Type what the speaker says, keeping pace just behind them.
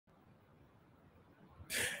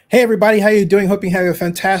Hey everybody, how you doing? Hope you have a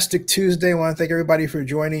fantastic Tuesday. I want to thank everybody for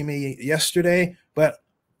joining me yesterday, but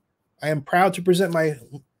I am proud to present my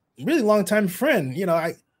really longtime friend.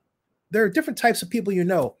 There are different types of people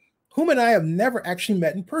Whom and I have never actually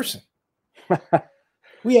met in person.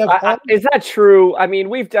 We have all Is that true? I mean,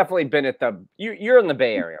 we've definitely been at you're in the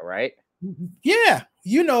Bay Area, right? Yeah,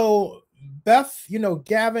 Beth,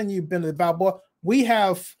 Gavin, you've been to the Balboa.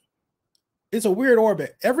 It's a weird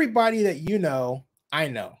orbit. Everybody that I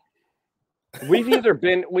know. We've either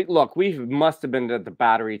been we must have been to the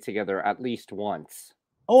Battery together at least once.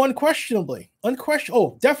 Oh, unquestionably.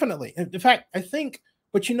 Oh, definitely. In fact, I think,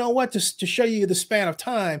 but you know what? To show you the span of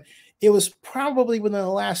time, it was probably within the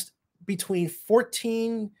last between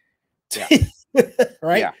 14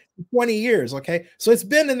 right? Yeah. 20 years. Okay. So it's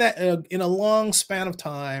been in that in a long span of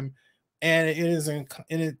time. And it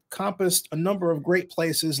encompassed a number of great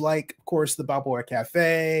places, like, of course, the Balboa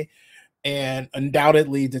Cafe, and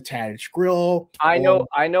undoubtedly Detached Grill. I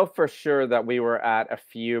know for sure that we were at a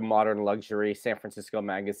few Modern Luxury San Francisco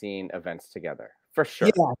Magazine events together. For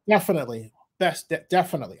sure. Yeah, definitely.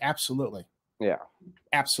 Definitely. Absolutely. Yeah.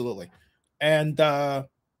 Absolutely. And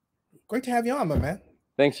great to have you on, my man.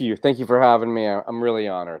 Thank you for having me. I'm really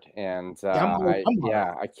honored. And I'm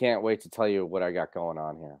I can't wait to tell you what I got going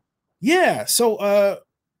on here. Yeah. So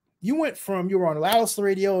you were on Loudest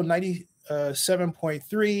Radio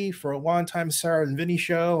 97.3 for a long time, Sarah and Vinnie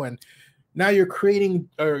show, and now you're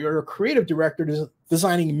you're a creative director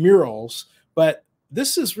designing murals, but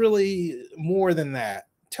this is really more than that.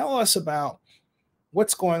 Tell us about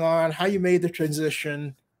what's going on, how you made the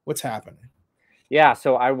transition, what's happening. Yeah,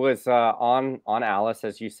 so I was on Alice,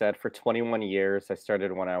 as you said, for 21 years. I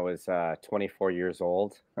started when I was 24 years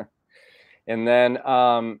old. And then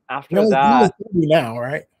after that, now,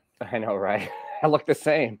 right? I know, right? I look the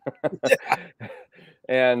same.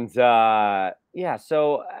 And yeah,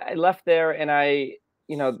 so I left there, and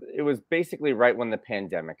it was basically right when the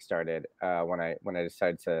pandemic started, when I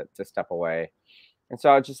decided to step away. And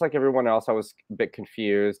so just like everyone else, I was a bit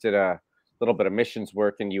confused, did a little bit of missions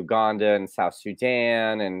work in Uganda and South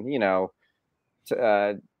Sudan, and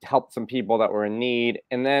helped some people that were in need.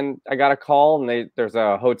 And then I got a call, and there's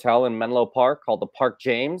a hotel in Menlo Park called the Park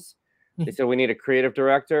James. They said we need a creative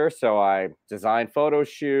director. So I design photo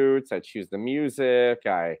shoots, I choose the music,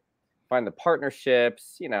 I find the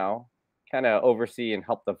partnerships, kind of oversee and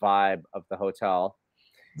help the vibe of the hotel.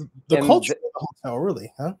 The culture of the hotel,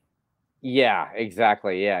 really, huh? Yeah,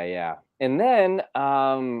 exactly. Yeah. And then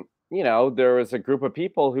there was a group of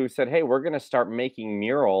people who said, hey, we're going to start making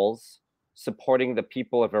murals supporting the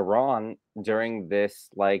people of Iran during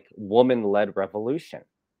this like woman-led revolution.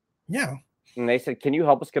 Yeah. And they said, can you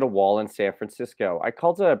help us get a wall in San Francisco? I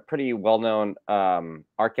called a pretty well-known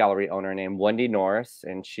art gallery owner named Wendy Norris,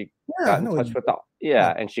 and she got in touch with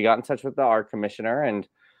the art commissioner. And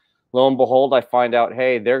lo and behold, I find out,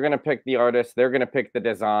 hey, they're going to pick the artist, they're going to pick the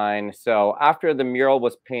design. So after the mural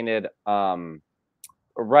was painted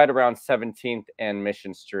right around 17th and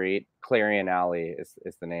Mission Street, Clarion Alley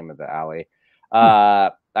is the name of the alley.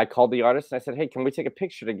 I called the artist and I said, hey, can we take a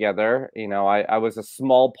picture together? I was a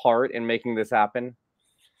small part in making this happen.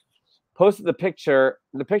 Posted the picture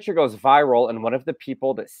goes viral, and one of the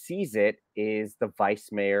people that sees it is the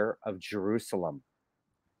vice mayor of Jerusalem.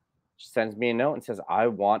 She sends me a note and says, I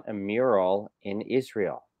want a mural in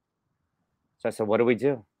Israel. So I said, what do we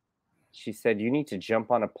do? She said, you need to jump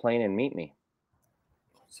on a plane and meet me.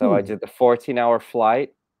 So I did the 14-hour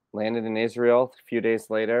flight, landed in Israel a few days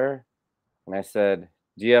later. And I said,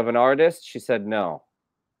 do you have an artist? She said, no.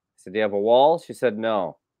 I said, do you have a wall? She said,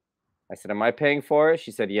 no. I said, am I paying for it?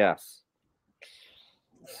 She said, yes.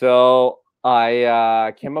 So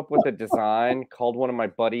I came up with a design, called one of my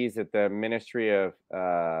buddies at the Ministry of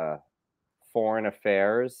Foreign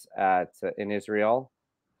Affairs in Israel,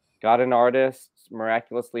 got an artist,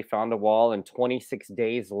 miraculously found a wall, and 26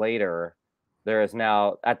 days later, there is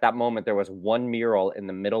now, at that moment, there was one mural in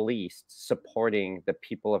the Middle East supporting the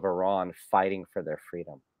people of Iran fighting for their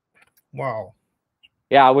freedom. Wow.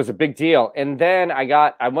 Yeah, it was a big deal. And then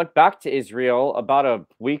I went back to Israel about a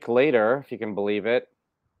week later, if you can believe it.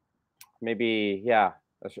 Maybe, yeah,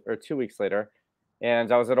 or 2 weeks later.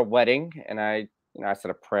 And I was at a wedding, and I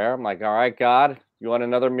said a prayer. I'm like, all right, God, you want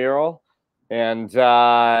another mural? And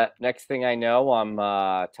next thing I know, I'm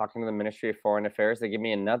talking to the Ministry of Foreign Affairs. They give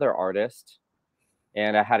me another artist,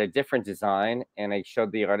 and I had a different design, and I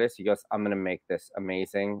showed the artist. He goes, I'm going to make this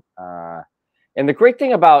amazing. And the great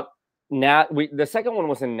thing about the second one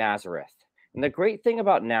was in Nazareth. And the great thing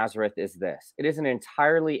about Nazareth is this. It is an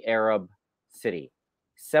entirely Arab city,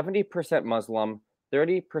 70% Muslim,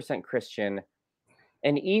 30% Christian.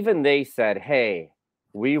 And even they said, hey,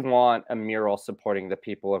 we want a mural supporting the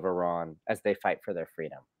people of Iran as they fight for their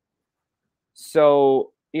freedom.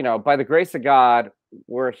 So, you know, by the grace of God,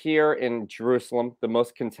 we're here in Jerusalem, the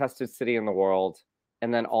most contested city in the world,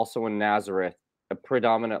 and then also in Nazareth, a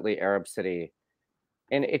predominantly Arab city.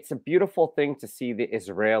 And it's a beautiful thing to see the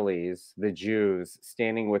Israelis, the Jews,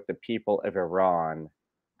 standing with the people of Iran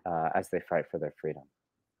as they fight for their freedom.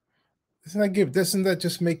 Doesn't that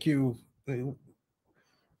just make you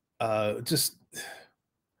just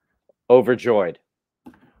overjoyed?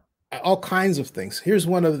 All kinds of things. Here's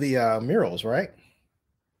one of the murals, right?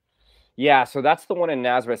 Yeah, so that's the one in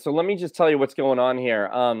Nazareth. So let me just tell you what's going on here.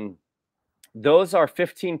 Those are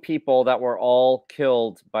 15 people that were all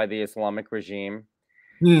killed by the Islamic regime.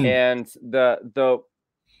 And the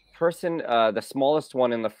person, the smallest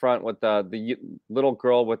one in the front with the little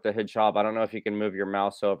girl with the hijab, I don't know if you can move your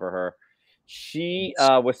mouse over her. She's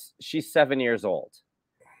 7 years old.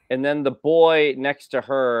 And then the boy next to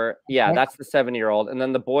her, yeah, that's the 7-year-old. And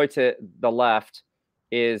then the boy to the left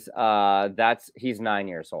is he's 9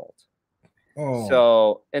 years old. Oh.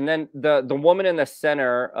 So, and then the woman in the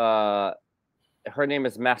center, her name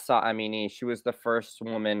is Mahsa Amini. She was the first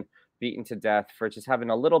woman beaten to death for just having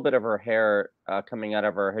a little bit of her hair coming out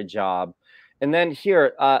of her hijab. And then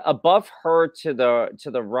here, above her to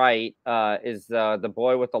the right is the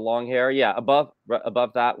boy with the long hair. Yeah, above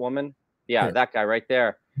that woman. Yeah, here. That guy right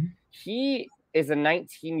there. He is a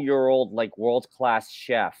 19-year-old like world-class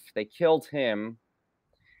chef. They killed him.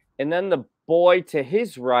 And then the boy to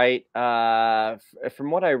his right,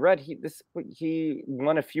 from what I read, he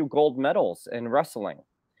won a few gold medals in wrestling.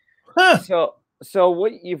 Huh. So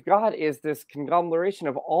what you've got is this conglomeration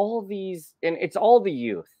of all these, and it's all the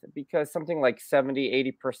youth, because something like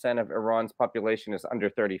 70-80% of Iran's population is under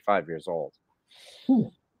 35 years old.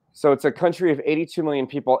 So it's a country of 82 million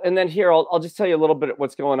people. And then here, I'll just tell you a little bit of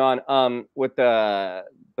what's going on with the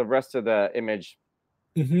rest of the image.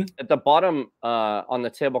 At the bottom on the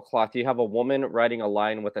tablecloth, you have a woman writing a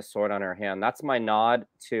line with a sword on her hand. That's my nod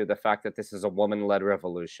to the fact that this is a woman-led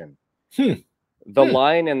revolution. The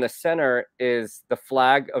line in the center is the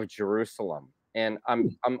flag of Jerusalem. And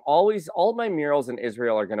I'm always, all my murals in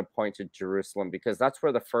Israel are going to point to Jerusalem because that's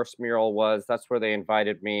where the first mural was. That's where they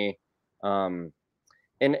invited me. And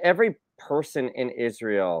every person in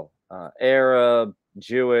Israel, Arab,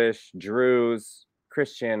 Jewish, Druze,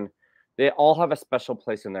 Christian, they all have a special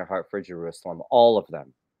place in their heart for Jerusalem, all of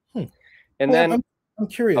them. And then I'm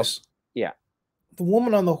curious. Oh, yeah. The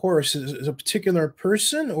woman on the horse is a particular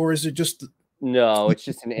person, or is it just? No, it's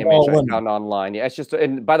just an image I found online. Yeah, it's just,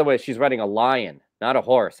 and by the way, she's riding a lion, not a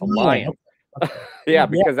horse, a lion. Okay. Yeah,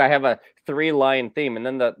 because I have a 3-lion theme. And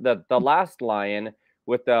then the last lion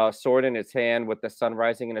with the sword in its hand with the sun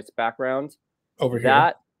rising in its background. Over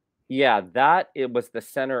here. It was the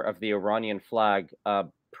center of the Iranian flag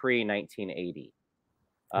pre-1980.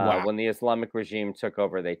 Wow. When the Islamic regime took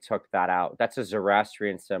over, they took that out. That's a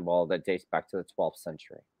Zoroastrian symbol that dates back to the 12th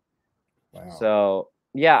century. Wow. So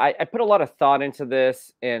yeah, I put a lot of thought into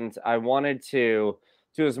this, and I wanted to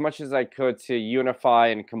do as much as I could to unify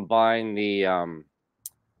and combine the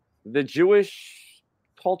Jewish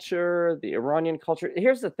culture, the Iranian culture.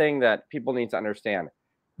 Here's the thing that people need to understand.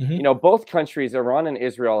 You know, both countries, Iran and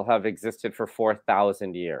Israel, have existed for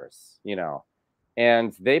 4,000 years, you know,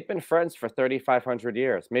 and they've been friends for 3,500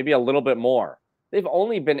 years, maybe a little bit more. They've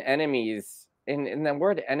only been enemies, and the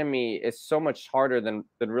word enemy is so much harder than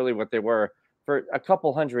really what they were for a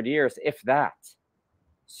couple hundred years, if that.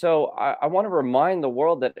 So I want to remind the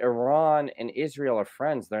world that Iran and Israel are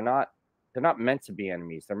friends. They're not meant to be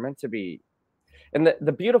enemies. They're meant to be. And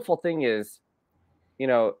the beautiful thing is, you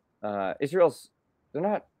know,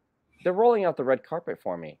 they're rolling out the red carpet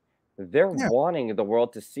for me. They're wanting the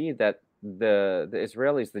world to see that the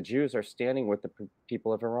Israelis, the Jews, are standing with the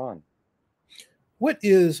people of Iran. What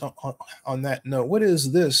is, on that note, what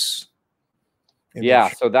is this image? Yeah,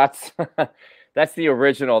 so that's that's the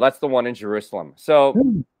original. That's the one in Jerusalem.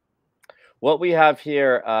 So what we have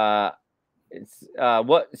here, so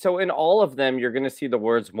in all of them, you're going to see the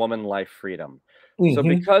words woman, life, freedom. So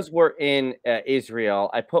because we're in Israel,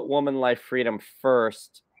 I put woman, life, freedom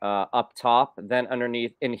first up top, then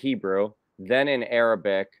underneath in Hebrew, then in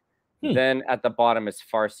Arabic, then at the bottom is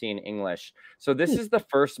Farsi and English. So this is the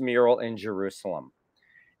first mural in Jerusalem.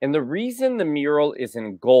 And the reason the mural is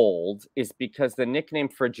in gold is because the nickname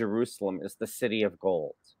for Jerusalem is the city of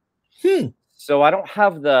gold. So I don't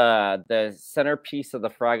have the centerpiece of the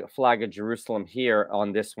flag of Jerusalem here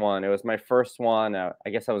on this one. It was my first one. I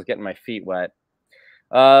guess I was getting my feet wet.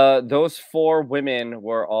 Those 4 women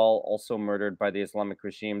were all also murdered by the Islamic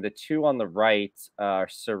regime. The 2 on the right are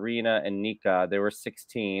Serena and Nika. They were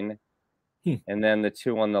 16. And then the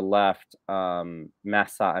two on the left, Masa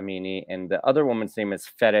Amini, and the other woman's name is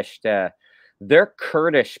Fereshte. They're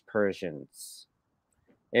Kurdish Persians.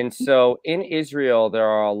 And so in Israel, there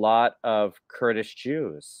are a lot of Kurdish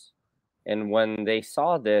Jews. And when they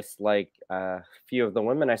saw this, like a few of the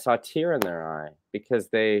women, I saw a tear in their eye because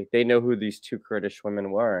they know who these two Kurdish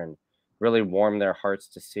women were, and really warmed their hearts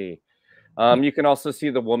to see. You can also see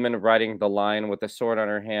the woman riding the lion with a sword on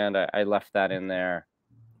her hand. I left that in there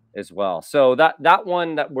as well. So that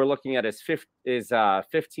one that we're looking at is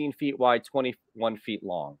 15 feet wide, 21 feet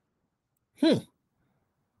long.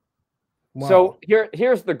 Wow. So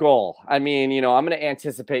here's the goal. I mean, I'm going to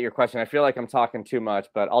anticipate your question. I feel like I'm talking too much,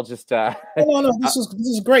 but I'll just. No. This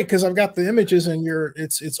is great because I've got the images and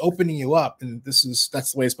it's opening you up, and that's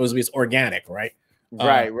the way it's supposed to be. It's organic, right?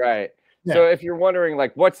 Right. Yeah. So if you're wondering,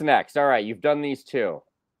 like, what's next? All right, you've done these two.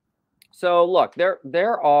 So look,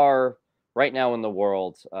 there are right now in the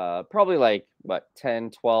world, probably like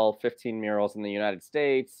 10, 12, 15 murals in the United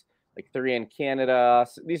States, like 3 in Canada.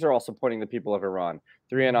 So these are all supporting the people of Iran.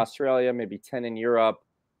 3 in Australia, maybe 10 in Europe.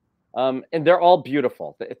 And they're all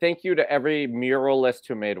beautiful. Thank you to every muralist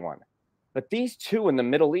who made one. But these two in the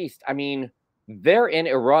Middle East, I mean, they're in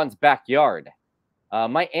Iran's backyard.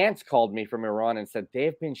 My aunts called me from Iran and said,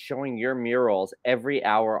 they've been showing your murals every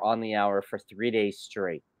hour on the hour for 3 days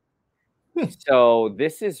straight. So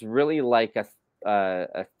this is really like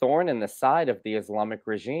a thorn in the side of the Islamic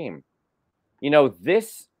regime.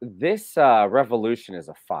 This revolution is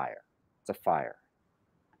a fire. It's a fire.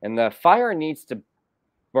 And the fire needs to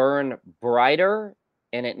burn brighter,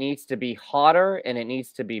 and it needs to be hotter, and it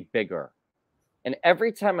needs to be bigger. And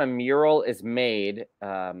every time a mural is made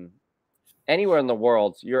anywhere in the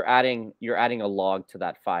world, you're adding a log to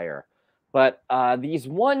that fire. But these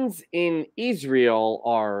ones in Israel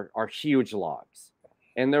are huge logs,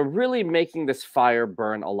 and they're really making this fire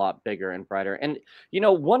burn a lot bigger and brighter. And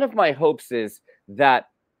one of my hopes is that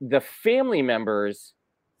the family members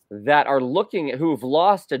that are who've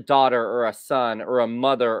lost a daughter or a son or a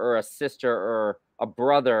mother or a sister or a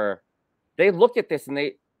brother, they look at this and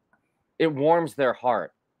it warms their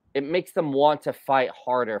heart. It makes them want to fight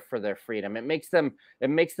harder for their freedom. It makes them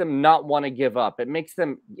not want to give up.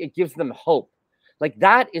 It gives them hope. Like,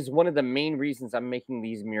 that is one of the main reasons I'm making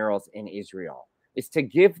these murals in Israel, is to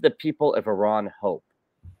give the people of Iran hope.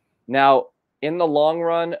 Now, in the long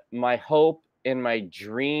run, my hope and my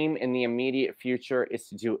dream in the immediate future is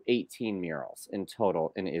to do 18 murals in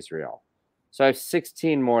total in Israel. So I have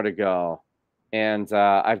 16 more to go, and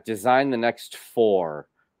I've designed the next 4.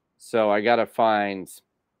 So I got to find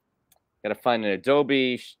an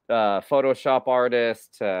Adobe Photoshop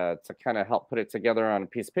artist to kind of help put it together on a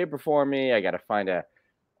piece of paper for me. I got to find a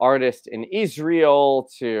artist in Israel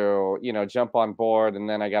to, jump on board. And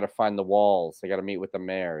then I got to find the walls. I got to meet with the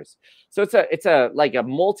mayors. So it's a like a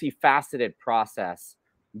multifaceted process.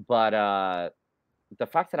 But the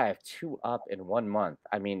fact that I have 2 up in 1 month,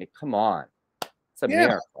 I mean, come on. It's a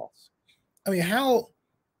miracle. I mean,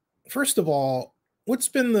 first of all, what's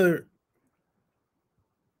been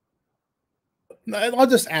I'll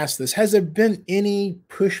just ask this. Has there been any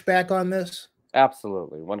pushback on this?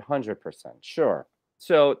 Absolutely. 100%. Sure.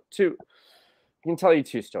 So I can tell you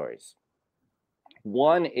 2 stories.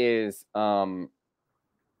 One is when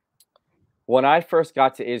I first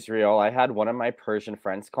got to Israel, I had one of my Persian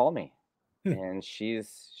friends call me, and she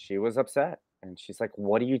was upset. And she's like,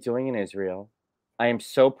 "What are you doing in Israel? I am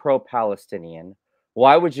so pro-Palestinian.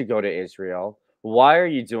 Why would you go to Israel? Why are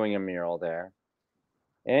you doing a mural there?"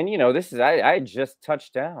 And, this is, I had just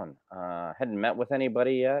touched down, hadn't met with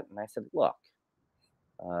anybody yet. And I said, "Look,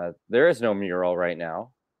 there is no mural right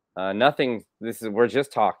now. Nothing. We're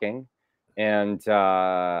just talking." And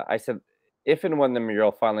I said, "If and when the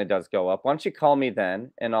mural finally does go up, why don't you call me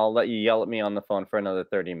then, and I'll let you yell at me on the phone for another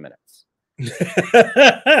 30 minutes.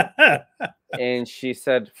 And she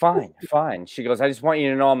said, fine. She goes, "I just want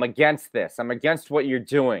you to know I'm against this. I'm against what you're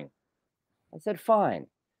doing." I said, "Fine."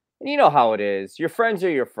 And you know how it is. Your friends are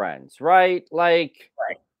your friends, right? Like,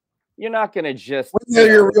 you're not going to just... They're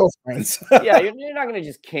your real friends. Yeah, you're not going to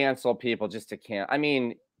just cancel people just to cancel. I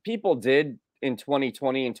mean, people did in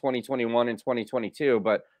 2020 and 2021 and 2022,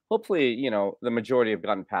 but hopefully, the majority have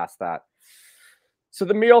gotten past that. So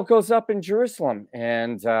the mural goes up in Jerusalem,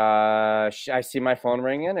 and I see my phone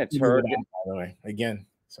ringing. It's her. By the way, again.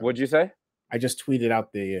 So what'd you say? I just tweeted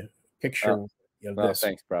out the picture of this.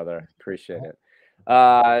 Thanks, brother. Appreciate it.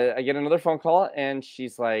 I get another phone call, and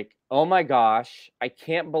she's like, "Oh my gosh, I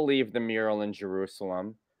can't believe the mural in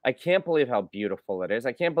Jerusalem. I can't believe how beautiful it is.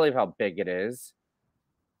 I can't believe how big it is."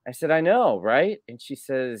 I said, "I know, right?" And she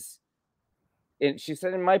says, and she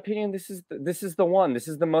said, in my opinion, this is the one. This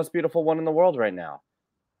is the most beautiful one in the world right now.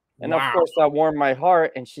 And of course, that warmed my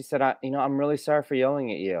heart. And she said, I'm really sorry for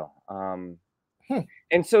yelling at you.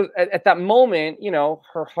 And so at that moment,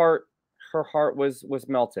 her heart was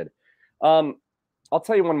melted. I'll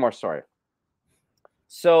tell you one more story.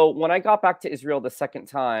 So when I got back to Israel the second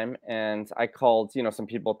time, and I called, some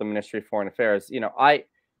people at the Ministry of Foreign Affairs,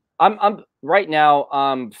 I'm right now,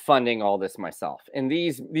 I'm funding all this myself. And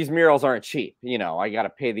these murals aren't cheap. I got to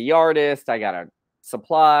pay the artist. I got to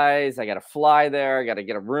supplies. I got to fly there. I got to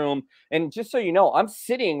get a room. And just so you know, I'm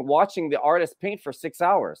sitting watching the artist paint for 6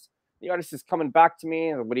 hours. The artist is coming back to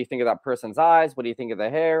me. What do you think of that person's eyes? What do you think of the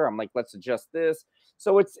hair? I'm like, let's adjust this.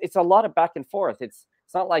 So it's a lot of back and forth. It's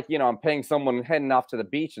not like, I'm paying someone heading off to the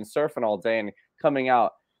beach and surfing all day and coming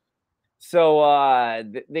out. So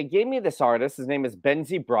they gave me this artist. His name is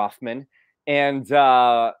Benzi Brofman. And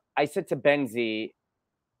I said to Benzi,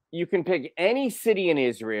 you can pick any city in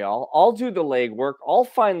Israel. I'll do the legwork. I'll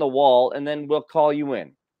find the wall, and then we'll call you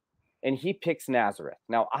in. And he picks Nazareth.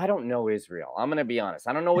 Now, I don't know Israel. I'm going to be honest.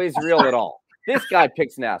 I don't know Israel at all. This guy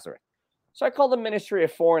picks Nazareth. So I called the Ministry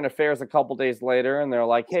of Foreign Affairs a couple days later, and they're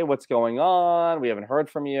like, hey, what's going on? We haven't heard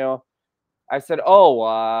from you. I said,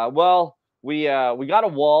 well, we got a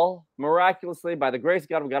wall. Miraculously, by the grace of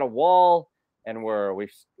God, we got a wall, and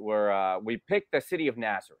we picked the city of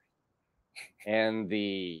Nazareth. And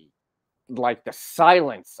the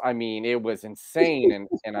silence, I mean, it was insane.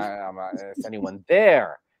 And is anyone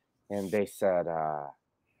there? And they said,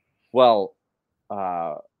 we're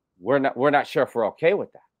not sure if we're okay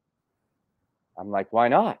with that. I'm like, why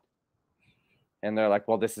not? And they're like,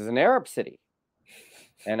 well, this is an Arab city.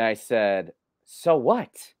 And I said, so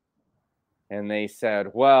what? And they said,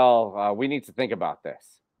 well, we need to think about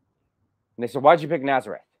this. And they said, why'd you pick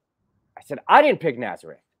Nazareth? I said, I didn't pick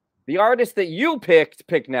Nazareth. The artist that you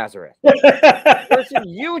picked Nazareth. The person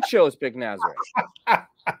you chose picked Nazareth.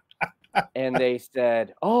 And they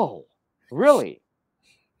said, oh, really?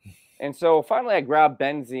 And so finally I grabbed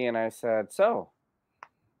Benzi and I said, so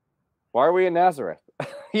why are we in Nazareth?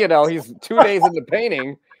 He's 2 days into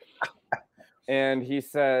painting. And he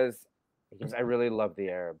says, I really love the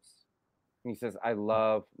Arabs. He says, I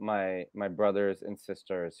love my brothers and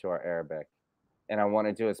sisters who are Arabic. And I want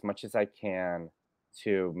to do as much as I can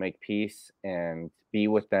to make peace and be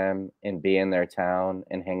with them and be in their town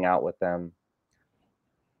and hang out with them.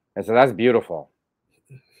 And so that's beautiful.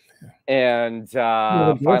 And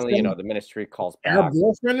finally, the ministry calls back. Arab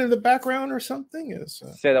girlfriend in the background or something?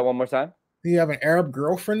 Say that one more time. Do you have an Arab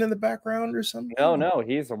girlfriend in the background or something? No.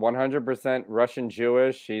 He's 100% Russian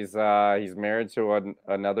Jewish. He's married to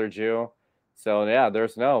another Jew. So yeah,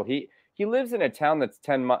 there's no. He lives in a town that's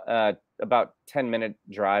about 10-minute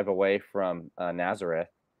drive away from Nazareth,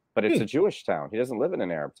 but it's a Jewish town. He doesn't live in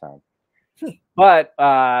an Arab town. But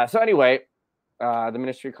so anyway, the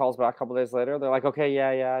ministry calls back a couple days later. They're like, okay,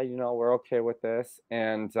 yeah, we're okay with this.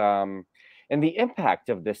 And the impact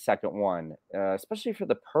of this second one, especially for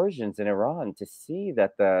the Persians in Iran, to see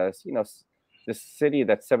that this city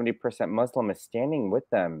that's 70% Muslim is standing with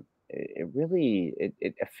them, it really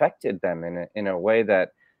affected them in a way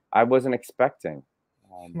that I wasn't expecting.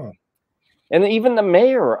 And even the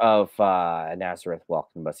mayor of Nazareth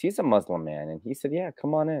welcomed us. He's a Muslim man, and he said, yeah,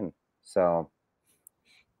 come on in. So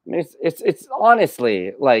it's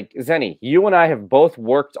honestly, like, Zennie, you and I have both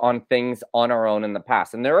worked on things on our own in the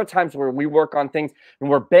past. And there are times where we work on things and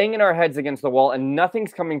we're banging our heads against the wall and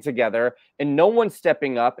nothing's coming together and no one's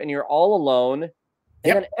stepping up and you're all alone.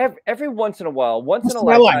 And then every once in a while, once in a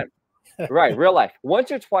lifetime, right, real life,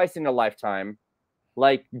 once or twice in a lifetime,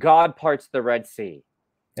 like God parts the Red Sea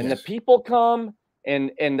and the people come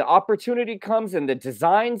and the opportunity comes and the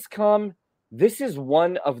designs come. This is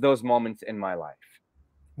one of those moments in my life.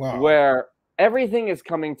 Wow. Where everything is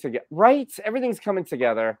coming together, right? Everything's coming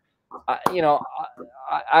together.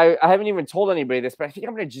 I haven't even told anybody this, but I think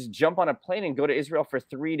I'm going to just jump on a plane and go to Israel for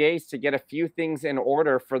 3 days to get a few things in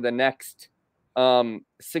order for the next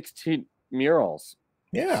 16 murals.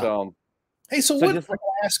 Yeah. So, hey, so what?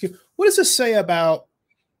 I ask you, what does this say about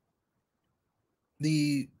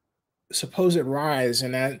the supposed rise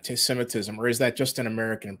in anti-Semitism, or is that just an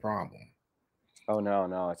American problem? Oh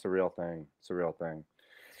no, it's a real thing. It's a real thing.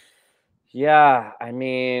 Yeah, I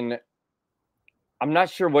mean, I'm not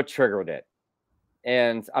sure what triggered it,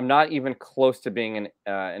 and I'm not even close to being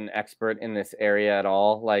an expert in this area at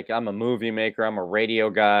all. Like, I'm a movie maker, I'm a radio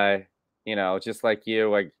guy, just like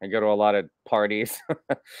you. I go to a lot of parties.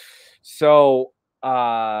 So,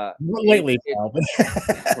 not lately,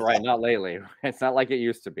 right? Not lately. It's not like it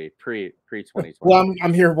used to be pre 2020. Well,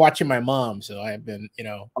 I'm here watching my mom, so I've been,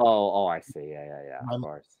 Oh, I see. Yeah, of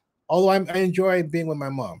course. Although I enjoy being with my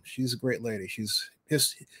mom. She's a great lady. She's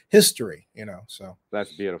history, you know. So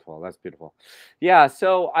that's beautiful. That's beautiful. Yeah.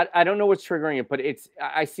 So I don't know what's triggering it, but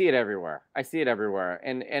I see it everywhere. I see it everywhere,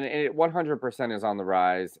 and it 100% is on the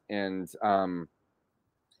rise. And I'm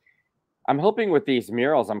hoping with these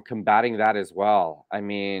murals, I'm combating that as well. I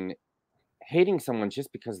mean, hating someone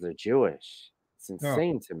just because they're Jewish, it's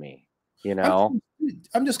insane to me. You know,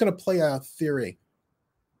 I'm just going to play a theory.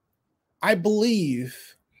 I believe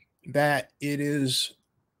that it is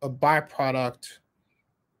a byproduct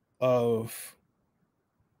of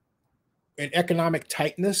an economic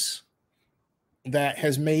tightness that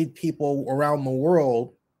has made people around the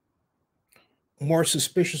world more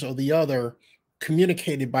suspicious of the other,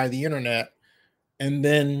 communicated by the internet, and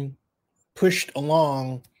then pushed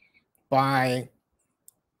along by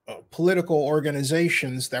political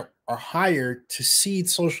organizations that are hired to seed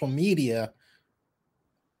social media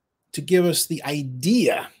to give us the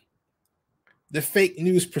idea, the fake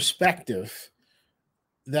news perspective,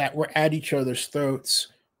 that we're at each other's throats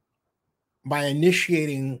by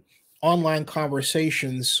initiating online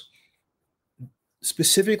conversations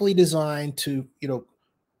specifically designed to, you know,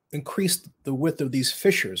 increase the width of these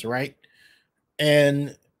fissures, right?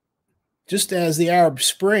 And just as the Arab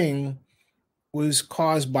Spring was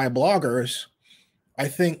caused by bloggers, I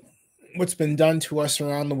think what's been done to us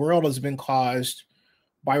around the world has been caused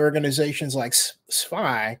by organizations like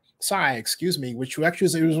SPY, excuse me, which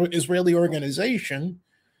actually was an Israeli organization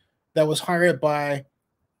that was hired by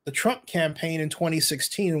the Trump campaign in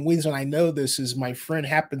 2016. And the reason I know this is my friend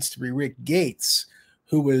happens to be Rick Gates,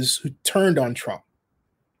 who turned on Trump,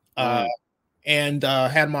 and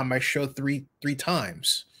had him on my show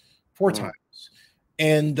four times.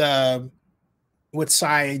 And what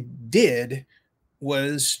SPY did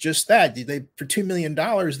was just that. They, for $2 million,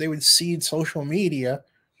 they would seed social media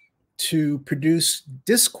to produce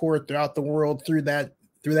discord throughout the world through that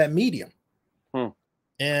medium.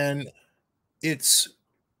 And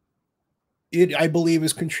I believe,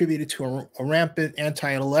 has contributed to a rampant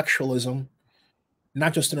anti-intellectualism,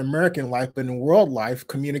 not just in American life, but in world life,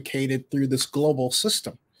 communicated through this global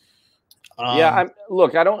system. Yeah,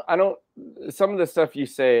 look, I don't. Some of the stuff you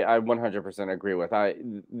say, I 100% agree with.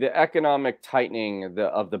 The economic tightening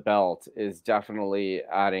of the belt is definitely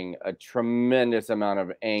adding a tremendous amount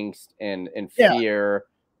of angst and fear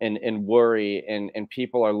and worry, and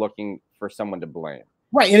people are looking for someone to blame.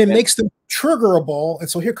 Right, and it makes them triggerable. And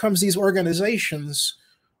so here comes these organizations,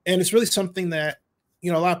 and it's really something that,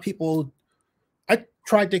 you know, a lot of people. I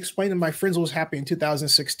tried to explain to my friends what was happening in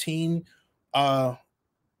 2016.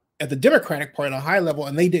 At the Democratic Party on a high level,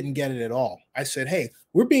 and they didn't get it at all. I said, hey,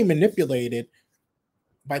 we're being manipulated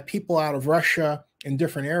by people out of Russia in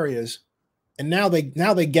different areas, and now they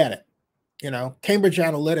get it. You know, Cambridge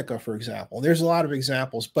Analytica, for example. There's a lot of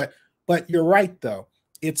examples, but you're right, though.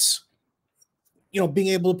 It's, you know, being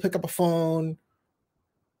able to pick up a phone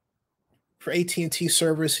for AT&T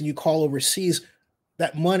service and you call overseas,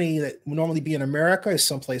 that money that would normally be in America is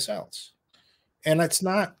someplace else. And it's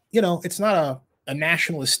not, you know, it's not a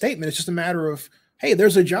nationalist statement. It's just a matter of, hey,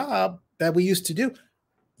 there's a job that we used to do.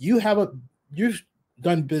 You've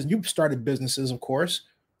done business, you've started businesses, of course.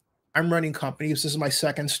 I'm running companies. This is my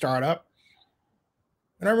second startup.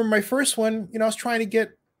 And I remember my first one, you know, I was trying to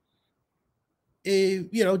get a,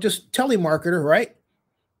 you know, just telemarketer, right?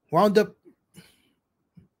 Wound up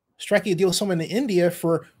striking a deal with someone in India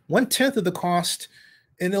for 1/10 of the cost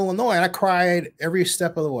in Illinois. And I cried every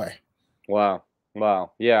step of the way. Wow.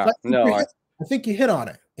 Yeah. So I think you hit on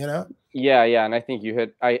it, you know? Yeah. And I think you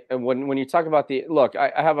hit, when you talk about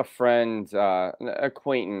I have a friend, an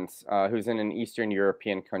acquaintance, who's in an Eastern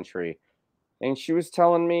European country. And she was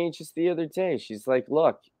telling me just the other day, she's like,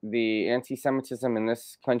 look, the anti-Semitism in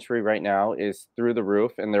this country right now is through the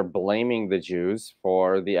roof, and they're blaming the Jews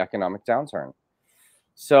for the economic downturn.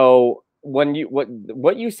 So when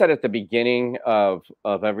what you said at the beginning of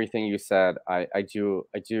everything you said, I do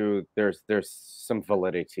there's some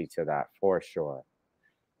validity to that for sure.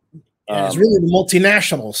 Yeah, it's really the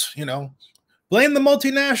multinationals, you know. Blame the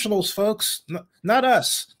multinationals, folks, not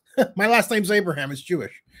us. My last name's Abraham. It's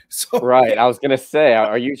Jewish. So right. I was gonna say,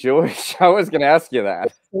 are you Jewish? I was gonna ask you that.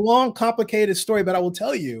 It's a long, complicated story, but I will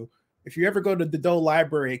tell you, if you ever go to the Doe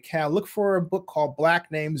Library at Cal, look for a book called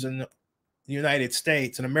Black Names in the United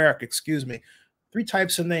States, in America, excuse me. 3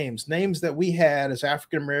 types of names that we had as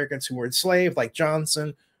African Americans who were enslaved, like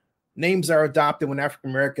Johnson, names that are adopted when African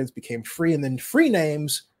Americans became free, and then free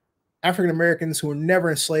names, African Americans who were never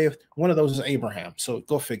enslaved. One of those is Abraham. So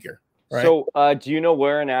go figure. Right? So do you know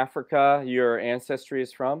where in Africa your ancestry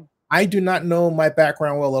is from? I do not know my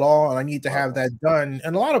background well at all, and I need to have that done.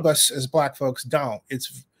 And a lot of us as Black folks don't.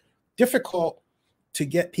 It's difficult to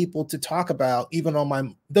get people to talk about, even on my,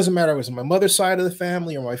 doesn't matter if it's my mother's side of the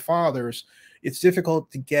family or my father's, it's difficult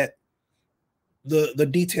to get the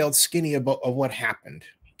detailed skinny of what happened.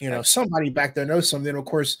 You know, somebody back there knows something, of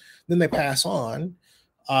course, then they pass on.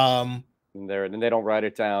 And they don't write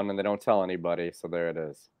it down and they don't tell anybody. So there it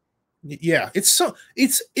is. Yeah, it's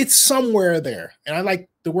somewhere there. And I like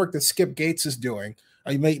the work that Skip Gates is doing.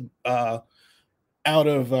 I made out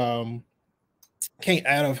of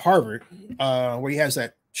Harvard, where he has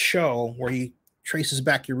that show where he traces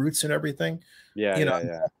back your roots and everything. Yeah,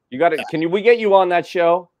 yeah. You got it. We get you on that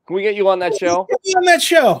show? Can we get you on that show? Get me on that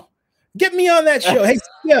show. Get me on that show. Hey,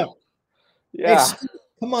 Skip. Yeah. Hey, Skip,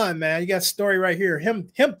 come on, man. You got a story right here. Him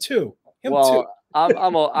too. Him too.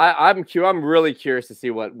 I'm I'm really curious to see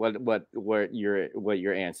what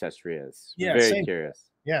your ancestry is. Yeah, very curious.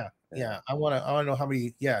 Yeah. I want to know how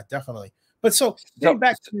many. Yeah, definitely. But so getting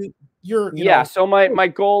back to your so my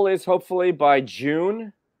goal is hopefully by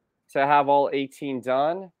June to have all 18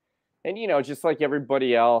 done. And just like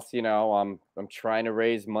everybody else, I'm trying to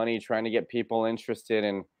raise money, trying to get people interested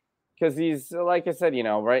in, because these, like I said,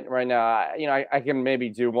 right now, I can maybe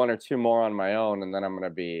do 1 or 2 more on my own, and then I'm gonna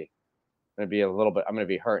be a little bit, I'm gonna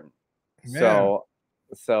be hurting. Yeah.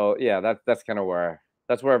 So yeah, that's kind of where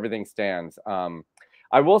everything stands.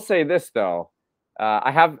 I will say this though,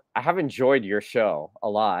 I have enjoyed your show a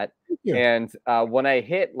lot. And when I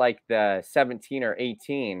hit like the 17 or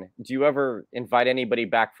 18, do you ever invite anybody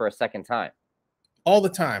back for a second time? All the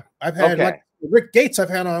time. I've had like Rick Gates. I've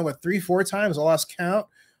had on 3-4 times. I lost count.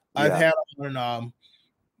 I've had on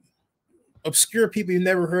obscure people you've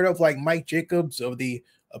never heard of, like Mike Jacobs of the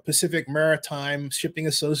Pacific Maritime Shipping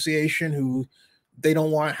Association, who they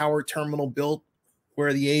don't want Howard Terminal built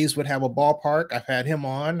where the A's would have a ballpark. I've had him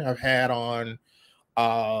on. I've had on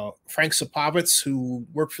Frank Sapovitz, who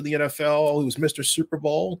worked for the NFL, who was Mr. Super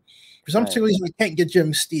Bowl. For some reason, we can't get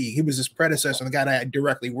Jim Steeg. He was his predecessor, the guy that I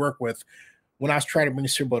directly worked with when I was trying to bring the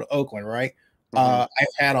Super Bowl to Oakland, right? I've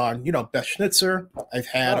had on, Beth Schnitzer. I've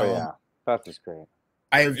had on. Beth is great.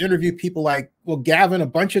 I have interviewed people like, Gavin a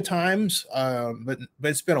bunch of times, but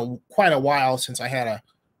it's been quite a while since I had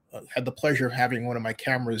the pleasure of having one of my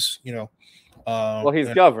cameras, well, he's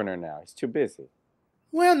governor now. He's too busy.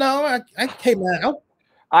 Well, no, hey man,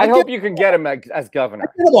 I hope you can get him as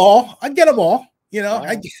governor. I get them all.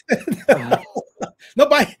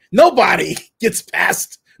 Nobody gets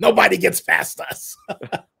past us.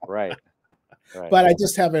 Right. But I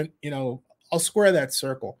just haven't, I'll square that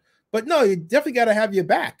circle. But no, you definitely got to have you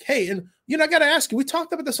back. Hey, and I got to ask you, we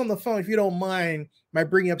talked about this on the phone, if you don't mind my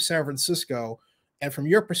bringing up San Francisco and from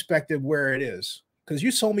your perspective where it is, because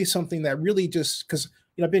you told me something that really just, because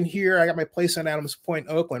I've been here, I got my place on Adams Point,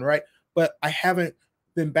 Oakland, right? But I haven't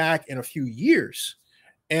been back in a few years.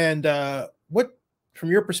 And what, from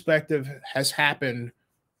your perspective, has happened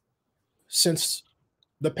since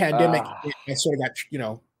the pandemic? I sort of got,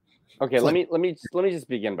 Okay, let me just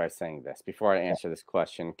begin by saying this before I answer this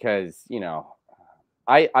question, because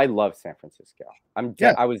I love San Francisco.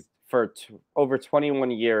 I was for over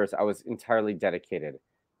 21 years. I was entirely dedicated.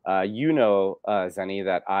 Zennie,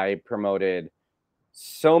 that I promoted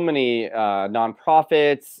so many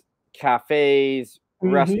nonprofits, cafes,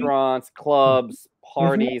 restaurants, clubs,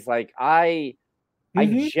 parties. Like I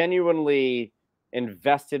genuinely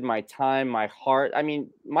invested my time, my heart. I mean,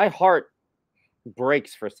 my heart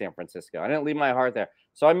breaks for San Francisco. I didn't leave my heart there.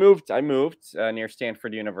 So I moved near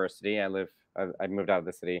Stanford University. I moved out of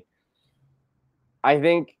the city. I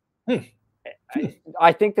think the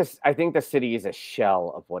city is a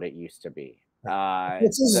shell of what it used to be.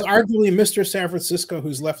 This is arguably Mr. San Francisco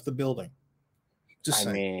who's left the building. Just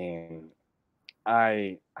saying.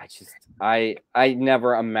 I mean, I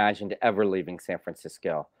never imagined ever leaving San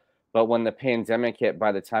Francisco. But when the pandemic hit,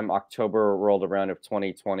 by the time October rolled around of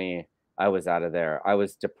 2020, I was out of there. I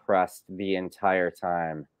was depressed the entire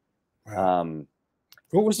time. Wow.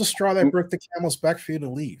 What was the straw that broke the camel's back for you to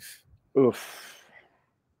leave? Oof.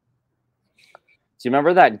 Do you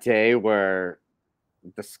remember that day where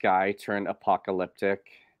the sky turned apocalyptic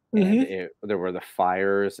and there were the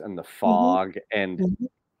fires and the fog and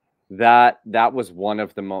that was one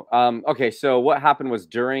of the okay, so what happened was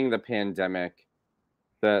during the pandemic,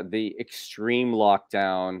 the extreme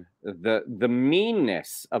lockdown, the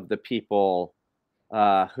meanness of the people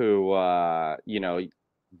who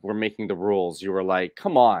were making the rules. You were like,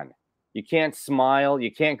 come on, you can't smile,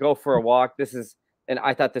 you can't go for a walk. And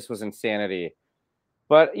I thought this was insanity.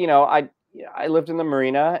 But I lived in the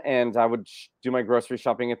marina and I would do my grocery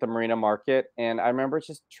shopping at the marina market. And I remember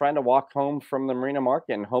just trying to walk home from the marina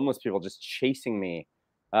market and homeless people just chasing me.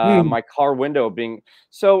 My car window being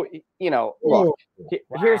so, look,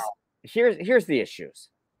 here's the issues.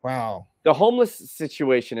 Wow. The homeless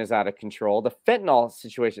situation is out of control. The fentanyl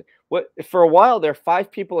situation. For a while there,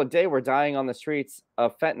 5 people a day were dying on the streets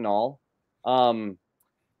of fentanyl. And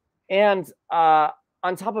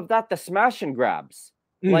on top of that, the smash and grabs.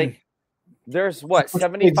 Like, there's what,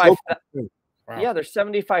 75? Wow. Yeah, there's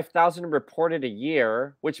 75,000 reported a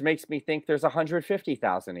year, which makes me think there's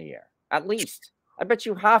 150,000 a year, at least. I bet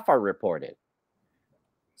you half are reported.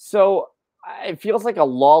 So it feels like a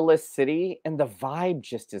lawless city, and the vibe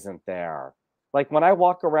just isn't there. Like, when I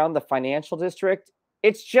walk around the financial district,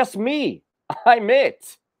 it's just me. I'm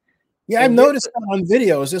it. Yeah, I've noticed that on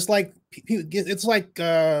videos. It's like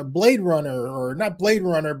Blade Runner, or not Blade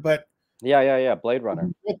Runner, but yeah, Blade Runner.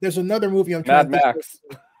 There's another movie I'm trying. Mad Max.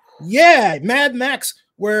 Yeah, Mad Max,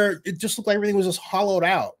 where it just looked like everything was just hollowed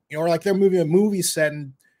out. You know, or like they're moving a movie set,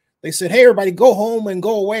 and they said, "Hey, everybody, go home and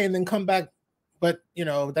go away, and then come back." But you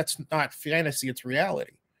know, that's not fantasy; it's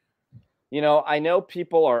reality. You know, I know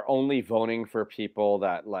people are only voting for people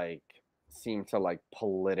that like seem to like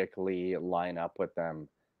politically line up with them.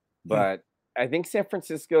 But I think San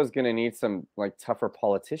Francisco is going to need some like tougher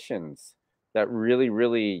politicians that really,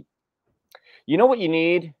 really, you know what you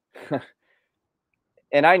need?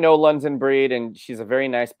 And I know London Breed, and she's a very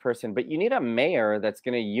nice person, but you need a mayor that's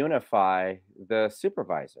going to unify the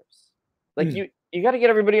supervisors. Like you got to get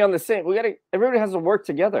everybody on the same. Everybody has to work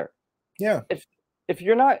together. Yeah. If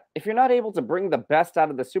you're not able to bring the best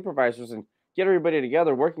out of the supervisors and get everybody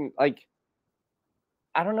together working, like,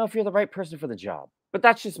 I don't know if you're the right person for the job, but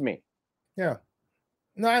that's just me. Yeah.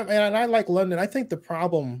 No, and I like London. I think the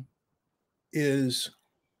problem is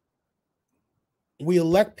we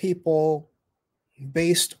elect people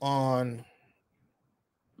based on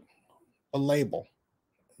a label.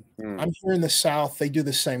 I'm here in the South, they do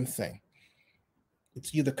the same thing.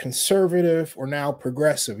 It's either conservative or now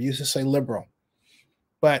progressive. We used to say liberal.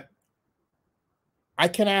 But I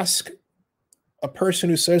can ask a person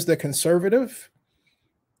who says they're conservative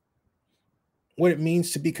what it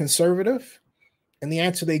means to be conservative, and the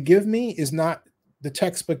answer they give me is not the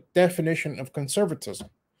textbook definition of conservatism.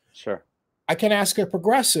 Sure. I can ask a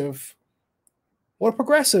progressive what a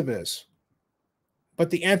progressive is,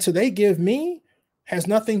 but the answer they give me has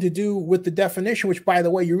nothing to do with the definition, which, by the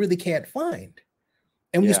way, you really can't find.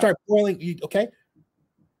 And when you start boiling, okay?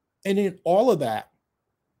 And in all of that,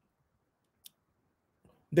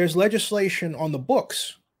 there's legislation on the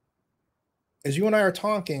books, as you and I are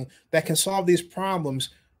talking, that can solve these problems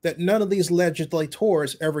that none of these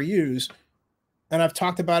legislators ever use. And I've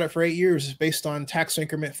talked about it for 8 years based on tax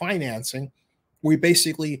increment financing. We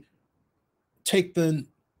basically take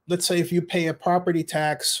let's say if you pay a property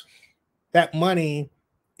tax, that money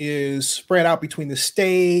is spread out between the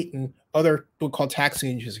state and other what we call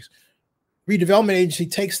taxing agencies. Redevelopment agency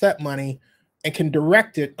takes that money and can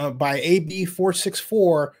direct it by AB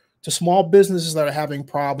 464 to small businesses that are having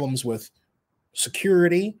problems with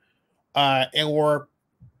security or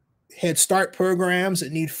Head Start programs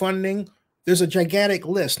that need funding. There's a gigantic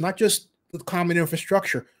list, not just with common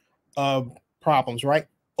infrastructure problems, right?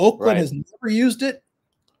 Oakland has never used it.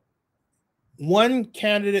 One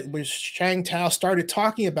candidate was Chang Tao, started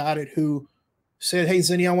talking about it, who said, "Hey,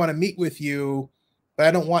 Zennie, I want to meet with you, but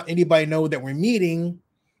I don't want anybody to know that we're meeting,"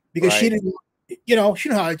 because she didn't, you know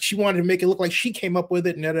how she wanted to make it look like she came up with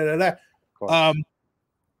it, and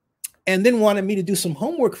and then wanted me to do some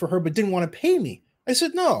homework for her, but didn't want to pay me. I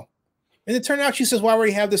said no, and it turned out she says, "Well, I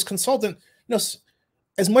already have this consultant." You know,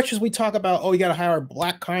 as much as we talk about, oh, you got to hire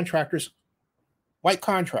black contractors, white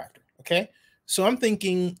contractor, okay? So I'm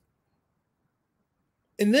thinking,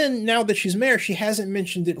 and then now that she's mayor, she hasn't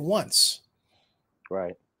mentioned it once.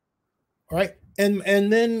 Right. Right. And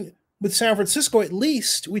then with San Francisco, at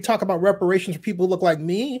least we talk about reparations for people who look like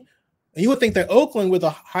me. And you would think that Oakland, with the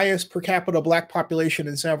highest per capita black population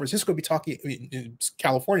in San Francisco, in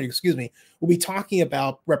California, excuse me, will be talking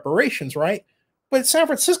about reparations, right? But it's San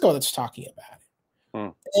Francisco that's talking about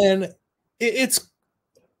it. And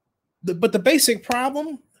but the basic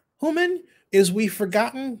problem, Hooman, is we've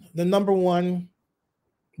forgotten the number one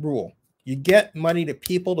rule. You get money to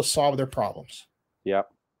people to solve their problems.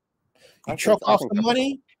 Yep. You choke off the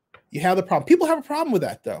money, you have the problem. People have a problem with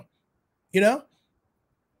that, though. You know?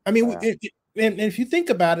 I mean, and if you think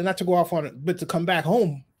about it, not to go off on it, but to come back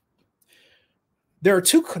home, there are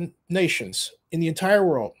two nations in the entire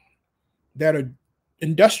world that are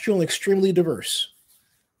industrial and extremely diverse: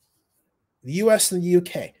 the US and the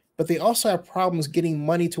UK. But they also have problems getting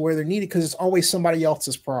money to where they're needed because it's always somebody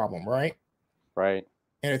else's problem, right? Right.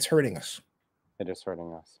 And it's hurting us. It is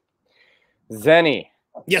hurting us. Zennie.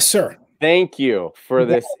 Yes, sir. Thank you for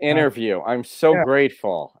this interview. I'm so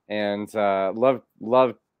grateful, and love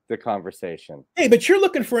the conversation. Hey, but you're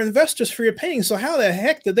looking for investors for your painting, so how the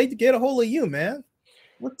heck did they get a hold of you, man?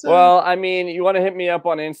 Well, I mean, you want to hit me up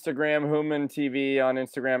on Instagram, Hooman TV on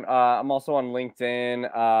Instagram. I'm also on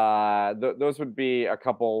LinkedIn. Those would be a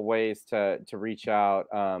couple ways to reach out.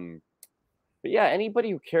 But yeah,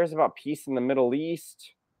 anybody who cares about peace in the Middle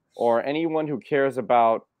East, or anyone who cares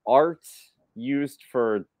about art used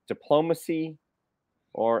for diplomacy,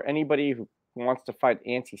 or anybody who wants to fight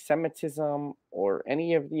anti-Semitism, or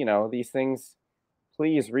any of these things,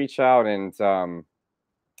 please reach out. And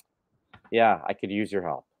yeah, I could use your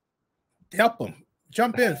help. Help them.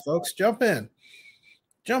 Jump in, folks. Jump in.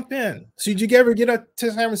 Jump in. So did you ever get up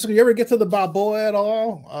to San Francisco? You ever get to the Balboa at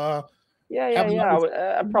all? Yeah.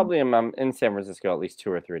 I probably am in San Francisco at least 2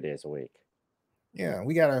 or 3 days a week. Yeah,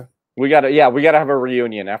 we gotta have a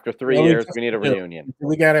reunion after 3 years. We need a reunion.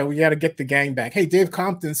 We gotta get the gang back. Hey, Dave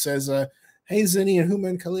Compton says, hey, Zennie and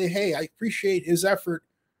Hooman Khalili. Hey, I appreciate his effort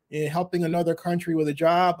in helping another country with a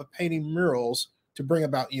job of painting murals to bring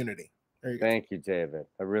about unity. There you go. Thank you, David.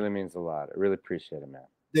 That really means a lot. I really appreciate it, man.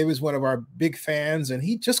 David's one of our big fans, and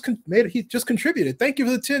he just contributed. Thank you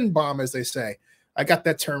for the tin bomb, as they say. I got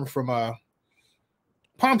that term from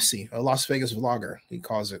Pompsy, a Las Vegas vlogger. He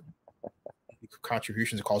calls it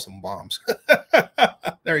contributions, calls them bombs.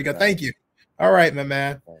 There you go. Thank you. All right, my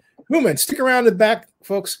man. Hooman, stick around in the back,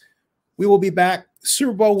 folks. We will be back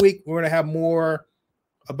Super Bowl week. We're going to have more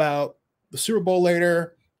about the Super Bowl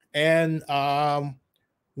later, and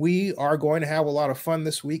we are going to have a lot of fun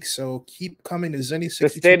this week, so keep coming to Zennie62. The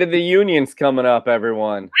State of the Union's coming up,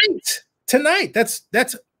 everyone. Tonight. That's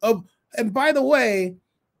and by the way,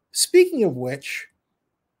 speaking of which,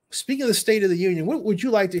 speaking of the State of the Union, what would you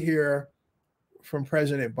like to hear from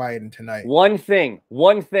President Biden tonight? One thing.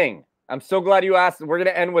 I'm so glad you asked. We're going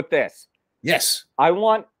to end with this. Yes. I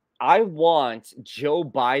want Joe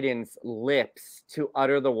Biden's lips to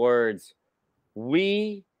utter the words,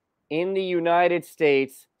 "We in the United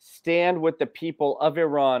States stand with the people of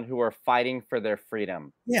Iran who are fighting for their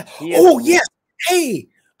freedom." Yeah. Oh, yes. Hey,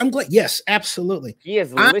 I'm glad. Yes, absolutely. He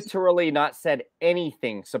has literally not said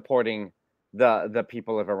anything supporting the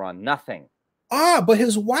people of Iran. Nothing. But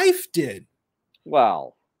his wife did.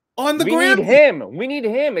 Well, on the ground. We need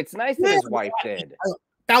him. It's nice that his wife did.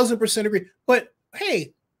 1000% agree. But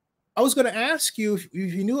hey, I was going to ask you if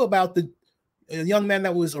you knew about the young man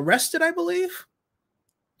that was arrested, I believe.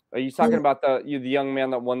 Are you talking about the young man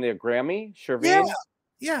that won the Grammy? Shervin?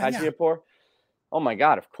 Yeah. Oh my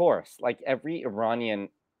God, of course. Like every Iranian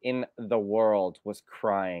in the world was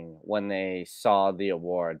crying when they saw the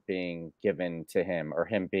award being given to him, or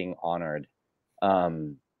him being honored.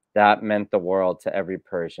 That meant the world to every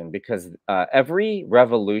Persian, because every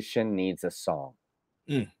revolution needs a song.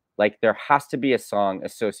 Like there has to be a song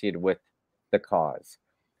associated with the cause.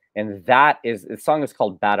 And the song is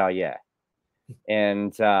called Badaye.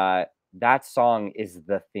 And that song is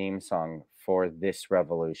the theme song for this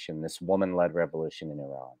revolution, this woman-led revolution in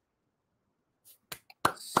Iran.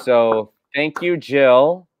 So thank you,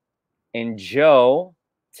 Jill. And Joe,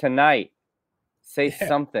 tonight, say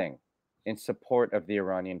something in support of the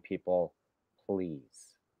Iranian people,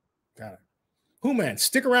 please. Got it. Hooman,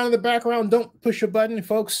 stick around in the background. Don't push a button,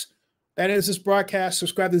 folks. That is this broadcast.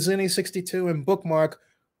 Subscribe to Zennie62 and bookmark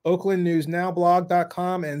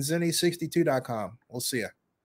OaklandNewsNowblog.com and Zennie62.com. We'll see you.